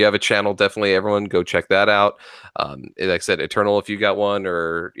 like you said, you have a channel. Definitely, everyone go check that out. Like I said, Eternal, if you got one,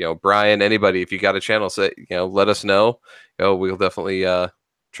 or Brian, anybody, if you got a channel, say let us know. We'll definitely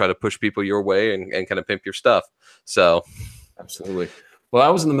try to push people your way and kind of pimp your stuff. So, absolutely. Well, I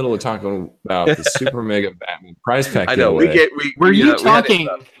was in the middle of talking about the Super Mega Batman prize pack. I know. Giveaway. Were you talking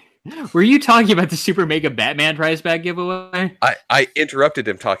about the Super Mega Batman prize pack giveaway? I interrupted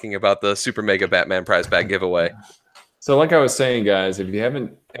him talking about the Super Mega Batman prize pack giveaway. So like I was saying, guys, if you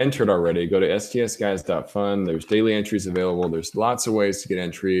haven't entered already, go to stsguys.fun. There's daily entries available. There's lots of ways to get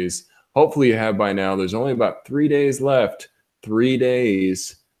entries. Hopefully you have by now. There's only about 3 days left. 3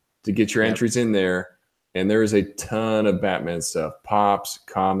 days to get your entries in there. And there is a ton of Batman stuff. Pops,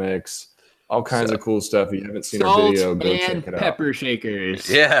 comics, all kinds of cool stuff. If you haven't seen our video, go check it out. Pepper shakers.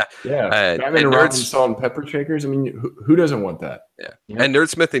 Yeah. Batman and Robin salt and pepper shakers. I mean, who doesn't want that? Yeah. And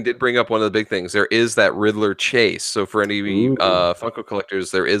Nerdsmithing did bring up one of the big things. There is that Riddler chase. So for any Funko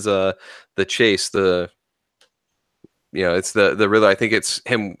collectors, there is the chase. It's the Riddler. I think it's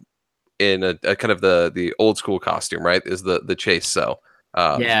him in a kind of the old school costume, right? Is the chase. So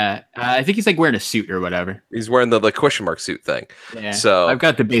I think he's like wearing a suit or whatever. He's wearing the question mark suit thing. Yeah. So I've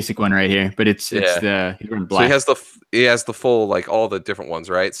got the basic one right here, but it's he's wearing black. So he has the full, like all the different ones,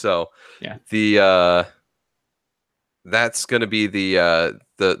 right? So that's going to be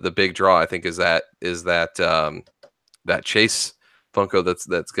the big draw, I think, is that chase Funko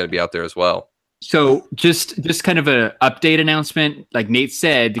that's going to be out there as well. So just kind of a update announcement. Like Nate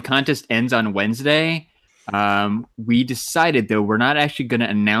said, the contest ends on Wednesday. We decided, though, we're not actually going to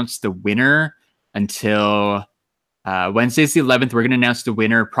announce the winner until Wednesday's the 11th. We're going to announce the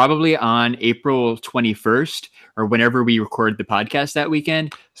winner probably on April 21st or whenever we record the podcast that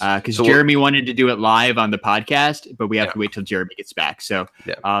weekend. Because Jeremy wanted to do it live on the podcast, but we have to wait till Jeremy gets back. So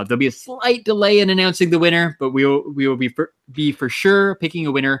there'll be a slight delay in announcing the winner, but we will be for sure picking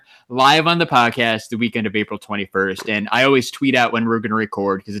a winner live on the podcast the weekend of April 21st. And I always tweet out when we're going to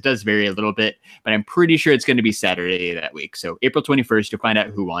record because it does vary a little bit, but I'm pretty sure it's going to be Saturday that week. So April 21st, you'll find out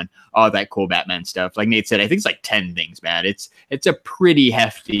who won all that cool Batman stuff. Like Nate said, I think it's like 10 things, man. It's a pretty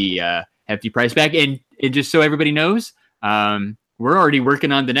hefty price back. And just so everybody knows, we're already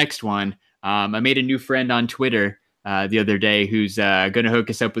working on the next one. I made a new friend on Twitter the other day who's going to hook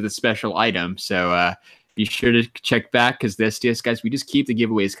us up with a special item. So be sure to check back because the STS guys, we just keep the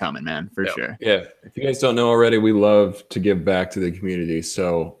giveaways coming, man, for sure. Yeah. If you guys don't know already, we love to give back to the community.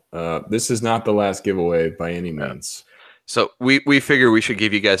 So this is not the last giveaway by any means. So we figure we should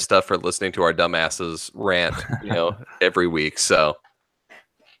give you guys stuff for listening to our dumbasses rant, every week. So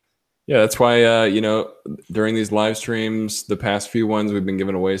yeah, that's why during these live streams, the past few ones, we've been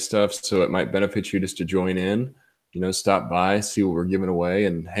giving away stuff. So it might benefit you just to join in, stop by, see what we're giving away,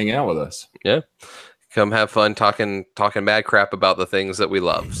 and hang out with us. Yeah, come have fun talking mad crap about the things that we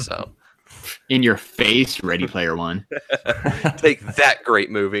love. So in your face, Ready Player One. Take that, great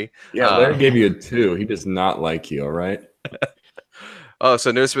movie. Yeah, Larry gave you a 2. He does not like you. All right. Oh,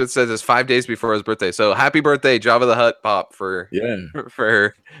 so Nerdsmith says it's 5 days before his birthday. So happy birthday, Jabba the Hutt Pop for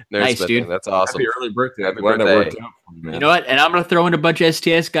Nerdsmith. Nice, dude. That's awesome. Happy early birthday. Happy birthday. You know what? And I'm gonna throw in a bunch of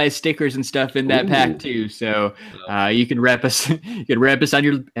STS guys stickers and stuff in that pack too. So you can wrap us. You can wrap us on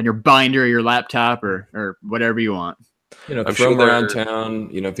your binder or your laptop or whatever you want. Throw them around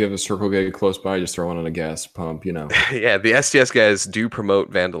town. If you have a Circle K close by, just throw one on a gas pump. Yeah, the STS guys do promote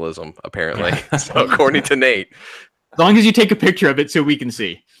vandalism apparently. So according to Nate. As long as you take a picture of it so we can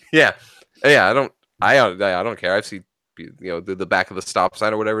see. Yeah. I don't care. I've seen the back of the stop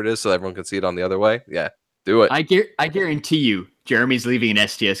sign or whatever it is, so everyone can see it on the other way. Yeah, do it. I guarantee you, Jeremy's leaving an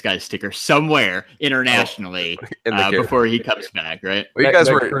STS guy sticker somewhere internationally before he comes back. Right? Well,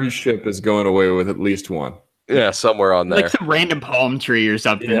 that cruise ship is going away with at least one. Yeah, somewhere on there. Like some random palm tree or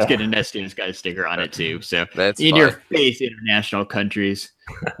something. It's got an STS guy sticker on it too. So that's in fine. your face, international countries.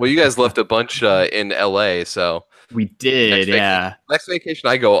 Well, you guys left a bunch in LA, so we did. Next vacation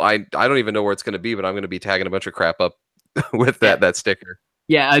I go, I don't even know where it's going to be, but I'm going to be tagging a bunch of crap up with that sticker.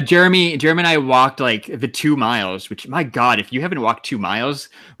 Yeah, Jeremy and I walked like the 2 miles, which, my God, if you haven't walked 2 miles,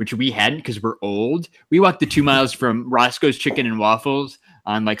 which we hadn't because we're old, we walked the 2 miles from Roscoe's Chicken and Waffles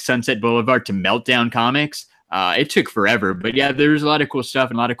on like Sunset Boulevard to Meltdown Comics. It took forever, but yeah, there's a lot of cool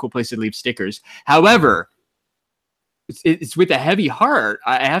stuff and a lot of cool places to leave stickers. However, it's with a heavy heart.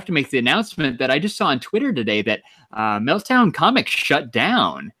 I have to make the announcement that I just saw on Twitter today that Meltdown Comics shut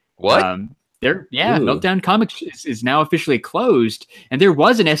down. What? Meltdown Comics is now officially closed, and there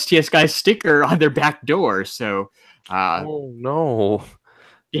was an STS guy sticker on their back door. So, oh no.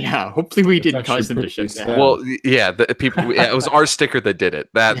 Yeah, hopefully we didn't cause them to shut down. Well, yeah, the people. Yeah, it was our sticker that did it.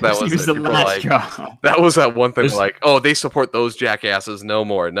 That was the last straw. That was that one thing. Like, oh, they support those jackasses. No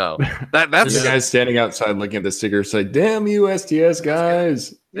more. No, that's the guys standing outside looking at the sticker, say, "Damn you, STS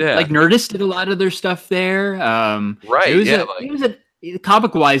guys!" Yeah, like Nerdist did a lot of their stuff there. Right. It was a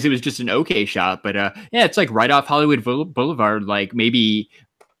comic wise, it was just an okay shop, but it's like right off Hollywood Boulevard, like maybe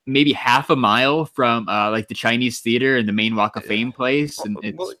half a mile from like the Chinese theater and the main Walk of Fame place, and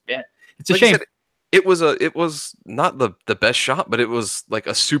it's a shame. Said, it was not the best shop, but it was like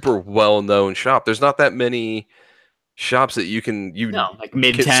a super well known shop. There's not that many shops that you like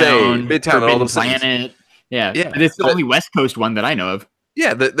Midtown and all those Planet. Things. Yeah, but it's the only West Coast one that I know of.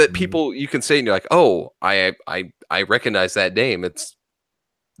 Yeah, that people you can say and you're like, oh, I recognize that name.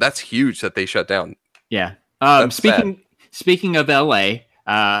 That's huge that they shut down. Yeah. Speaking of LA,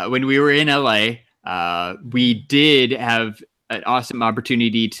 when we were in LA, we did have an awesome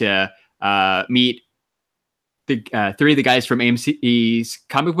opportunity to meet the 3 of the guys from AMC's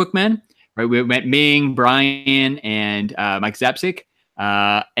Comic Book Men. Right, we met Ming, Brian, and Mike Zapsik,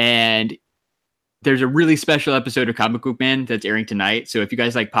 and there's a really special episode of Comic Book Man that's airing tonight. So if you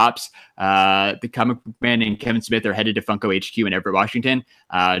guys like Pops, the Comic Book Man and Kevin Smith are headed to Funko HQ in Everett, Washington.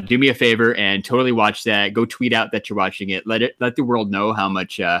 Do me a favor and totally watch that. Go tweet out that you're watching it. Let the world know how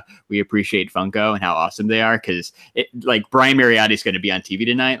much we appreciate Funko and how awesome they are. Because like Brian Mariotti is going to be on TV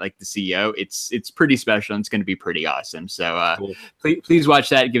tonight, like the CEO. It's pretty special and it's going to be pretty awesome. So cool. please watch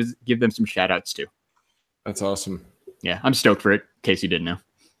that. Give them some shout outs too. That's awesome. Yeah, I'm stoked for it. In case you didn't know.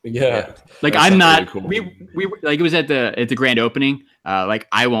 Yeah, like I'm not. Really cool. We like it was at the grand opening. Like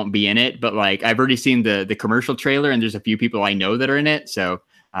I won't be in it, but like I've already seen the commercial trailer, and there's a few people I know that are in it. So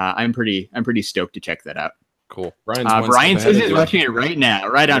I'm pretty stoked to check that out. Cool. Brian says he's watching it right now.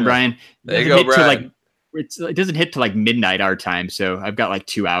 Right on, Brian. There you go, Brian. It doesn't hit to like midnight our time, so I've got like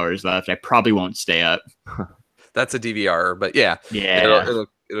 2 hours left. I probably won't stay up. That's a DVR, but yeah, it'll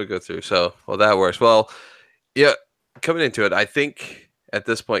go through. So that works. Well, yeah, coming into it, I think. At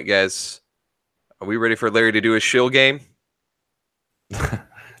this point, guys, are we ready for Larry to do his shill game?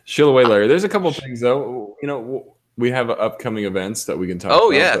 Shill away, Larry. There's a couple of things, though. You know, we have upcoming events that we can talk about.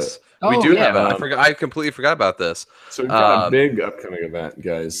 Oh, yes. We do have. I completely forgot about this. So we've got a big upcoming event,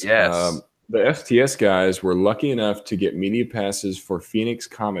 guys. Yes. The STS guys were lucky enough to get media passes for Phoenix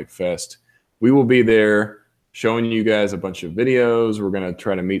Comic Fest. We will be there showing you guys a bunch of videos. We're going to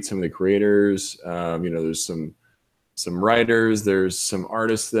try to meet some of the creators. There's some writers, there's some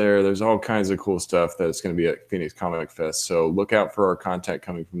artists there's all kinds of cool stuff that's going to be at Phoenix Comic Fest. So look out for our content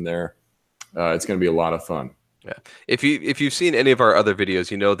coming from there. It's going to be a lot of fun. Yeah. If you've seen any of our other videos,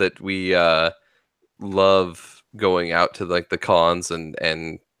 you know that we love going out to like the cons and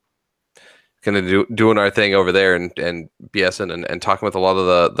kind of doing our thing over there and BSing and talking with a lot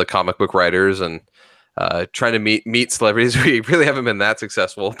of the comic book writers and trying to meet celebrities. We really haven't been that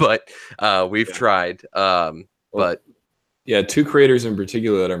successful, but we've tried. But yeah, 2 creators in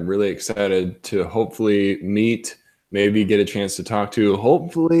particular that I'm really excited to hopefully meet, maybe get a chance to talk to,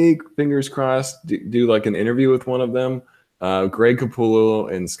 hopefully, fingers crossed, do like an interview with one of them. Greg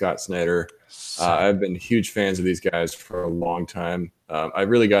Capullo and Scott Snyder. I've been huge fans of these guys for a long time. I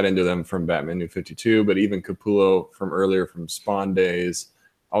really got into them from Batman New 52, but even Capullo from earlier from Spawn days.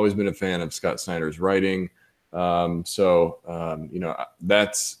 Always been a fan of Scott Snyder's writing. That's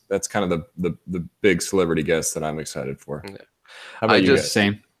kind of the big celebrity guest that I'm excited for. Yeah. How about you guys?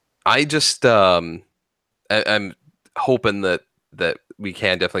 Same. I just I'm hoping that we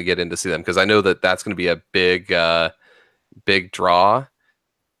can definitely get in to see them because I know that's going to be a big draw.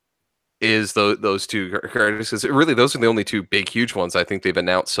 Is those 2 characters? Because really those are the only 2 big huge ones I think they've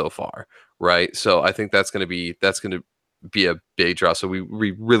announced so far, right? So I think that's going to be a big draw. So we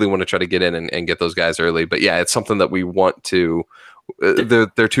really want to try to get in and get those guys early. But yeah, it's something that we want to.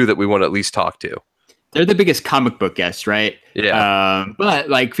 They're 2 that we want to at least talk to. they're the biggest comic book guests, right? Yeah. But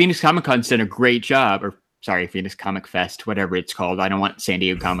like Phoenix Comic Con's done a great job, or sorry, Phoenix Comic Fest, whatever it's called. I don't want San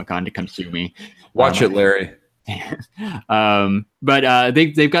Diego Comic Con to come sue me. Watch it, Larry. But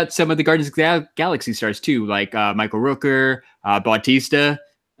they've got some of the Guardians of the Galaxy stars too, like Michael Rooker, Bautista,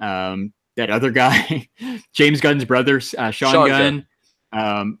 that other guy, James Gunn's brother, Sean Gunn.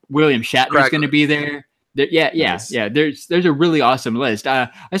 William Shatner's going to be there. Nice. There's a really awesome list. I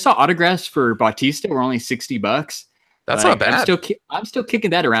saw autographs for Bautista were only $60. That's not bad. I'm still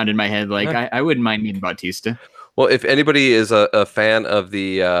kicking that around in my head. Like I wouldn't mind meeting Bautista. Well, if anybody is a fan of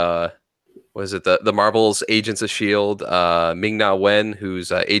the the Marvel's Agents of S.H.I.E.L.D., Ming-Na Wen,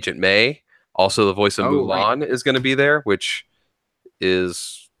 who's Agent May, also the voice of Mulan, is going to be there, which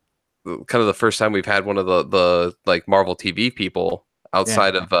is kind of the first time we've had one of the like Marvel TV people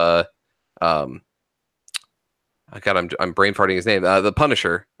outside of I'm brain farting his name. The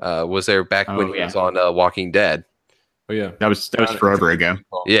Punisher was there back when he was on Walking Dead. Oh yeah, that was forever ago.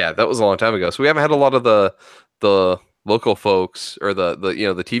 Yeah, that was a long time ago. So we haven't had a lot of the local folks or the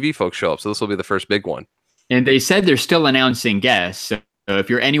TV folks show up. So this will be the first big one. And they said they're still announcing guests. So if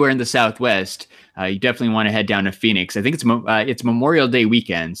you're anywhere in the Southwest, you definitely want to head down to Phoenix. I think it's Memorial Day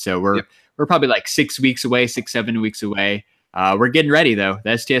weekend, so we're probably like 6 weeks away, 7 weeks away. We're getting ready though.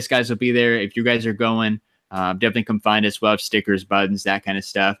 The STS guys will be there. If you guys are going, definitely come find us. We'll have stickers, buttons, that kind of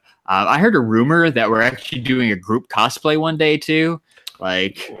stuff. I heard a rumor that we're actually doing a group cosplay one day too.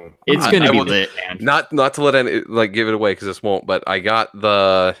 Like it's going to be lit, man. Not to let any give it away because this won't. But I got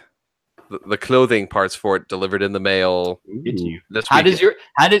the clothing parts for it delivered in the mail. How does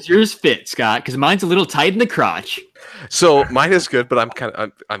yours fit, Scott? Because mine's a little tight in the crotch. So mine is good, but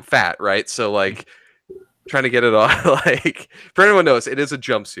I'm fat, right? So like trying to get it on. Like for anyone knows, it is a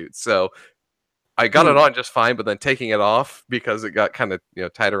jumpsuit. So I got it on just fine, but then taking it off because it got kind of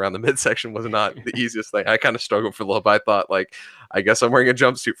tight around the midsection was not the easiest thing. I kind of struggled for a little bit. I thought I guess I'm wearing a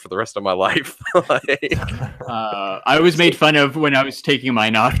jumpsuit for the rest of my life. I was made fun of when I was taking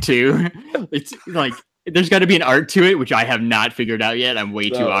mine off too. It's like there's got to be an art to it, which I have not figured out yet. I'm way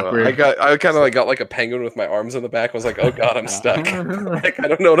too awkward. I kind of got like a penguin with my arms in the back. I was like, oh god, I'm stuck. I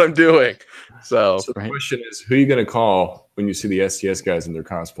don't know what I'm doing. So the question is, who are you going to call when you see the STS guys in their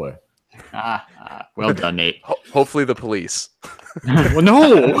cosplay? Well done, Nate. Hopefully the police. Well,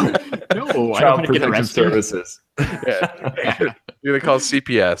 no, I don't want to get arrested. Services. Yeah. You're gonna call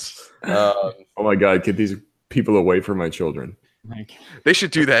CPS. Oh my god, get these people away from my children. They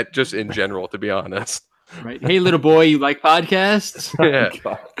should do that just in general, to be honest. Right. Hey, little boy, you like podcasts? Yeah.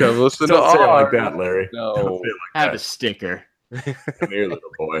 Come listen to Don't say it like that, Larry. No. Have a sticker. Come here, little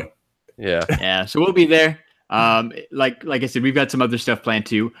boy. Yeah. Yeah. So we'll be there. Like I said, we've got some other stuff planned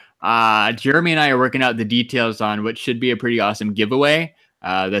too. Jeremy and I are working out the details on what should be a pretty awesome giveaway.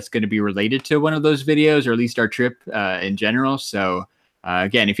 That's going to be related to one of those videos, or at least our trip in general. So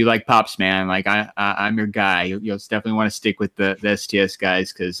again, if you like Pops, man, like I'm your guy. You'll definitely want to stick with the STS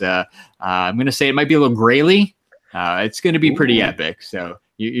guys because I'm going to say it might be a little grayly. It's going to be pretty epic. So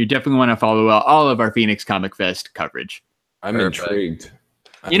you definitely want to follow all of our Phoenix Comic Fest coverage. I'm intrigued.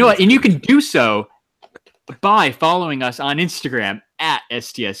 You know what? And you can do so by following us on Instagram at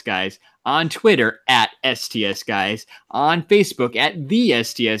STS Guys, on Twitter at STS Guys, on Facebook at The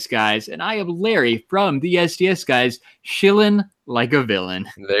STS Guys, and I am Larry from The STS Guys, shilling like a villain.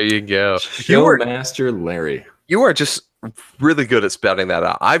 There you go. Master Larry. You are just really good at spelling that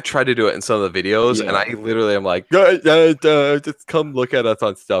out. I've tried to do it in some of the videos, and I literally am like, just come look at us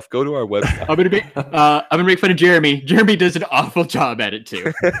on stuff. Go to our website. I'm gonna make fun of Jeremy. Jeremy does an awful job at it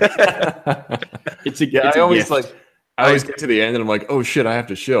too. I always get to the end and I'm like, oh shit, I have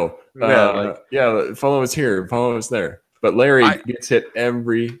to show. Follow us here, follow us there. But Larry gets hit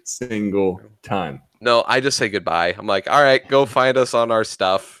every single time. No, I just say goodbye. I'm like, all right, go find us on our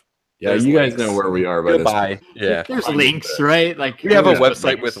stuff. Yeah, there's you links. Guys know where we are. Goodbye. Yeah, there's links, right? Like we have a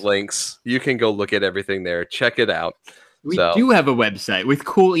website with links. You can go look at everything there. Check it out. We do have a website with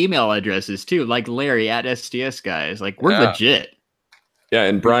cool email addresses too, like Larry at STS Guys. Like we're legit. Yeah,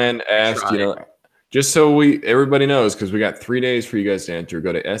 and Brian asked, just so everybody knows, because we got 3 days for you guys to enter.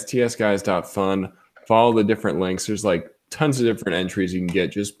 Go to stsguys.fun. Follow the different links. There's like tons of different entries you can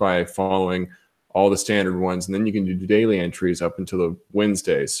get just by following all the standard ones, and then you can do daily entries up until the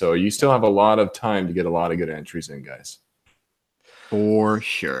Wednesday. So you still have a lot of time to get a lot of good entries in, guys. For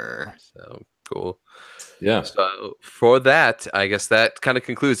sure. So cool. Yeah. So for that, I guess that kind of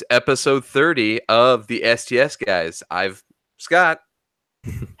concludes episode 30 of the STS Guys. I've Scott.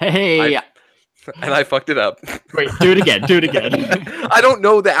 Hey. I fucked it up. Wait, do it again. I don't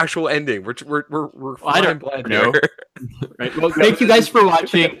know the actual ending. We're I don't know. Right. Well, thank you guys for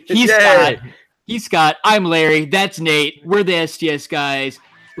watching. He's Scott. He's Scott. I'm Larry. That's Nate. We're the STS guys.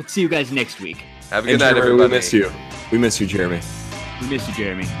 We'll see you guys next week. Have a good night, everybody. We miss you. We miss you, Jeremy. We miss you,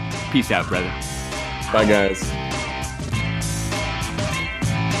 Jeremy. Peace out, brother. Bye, guys.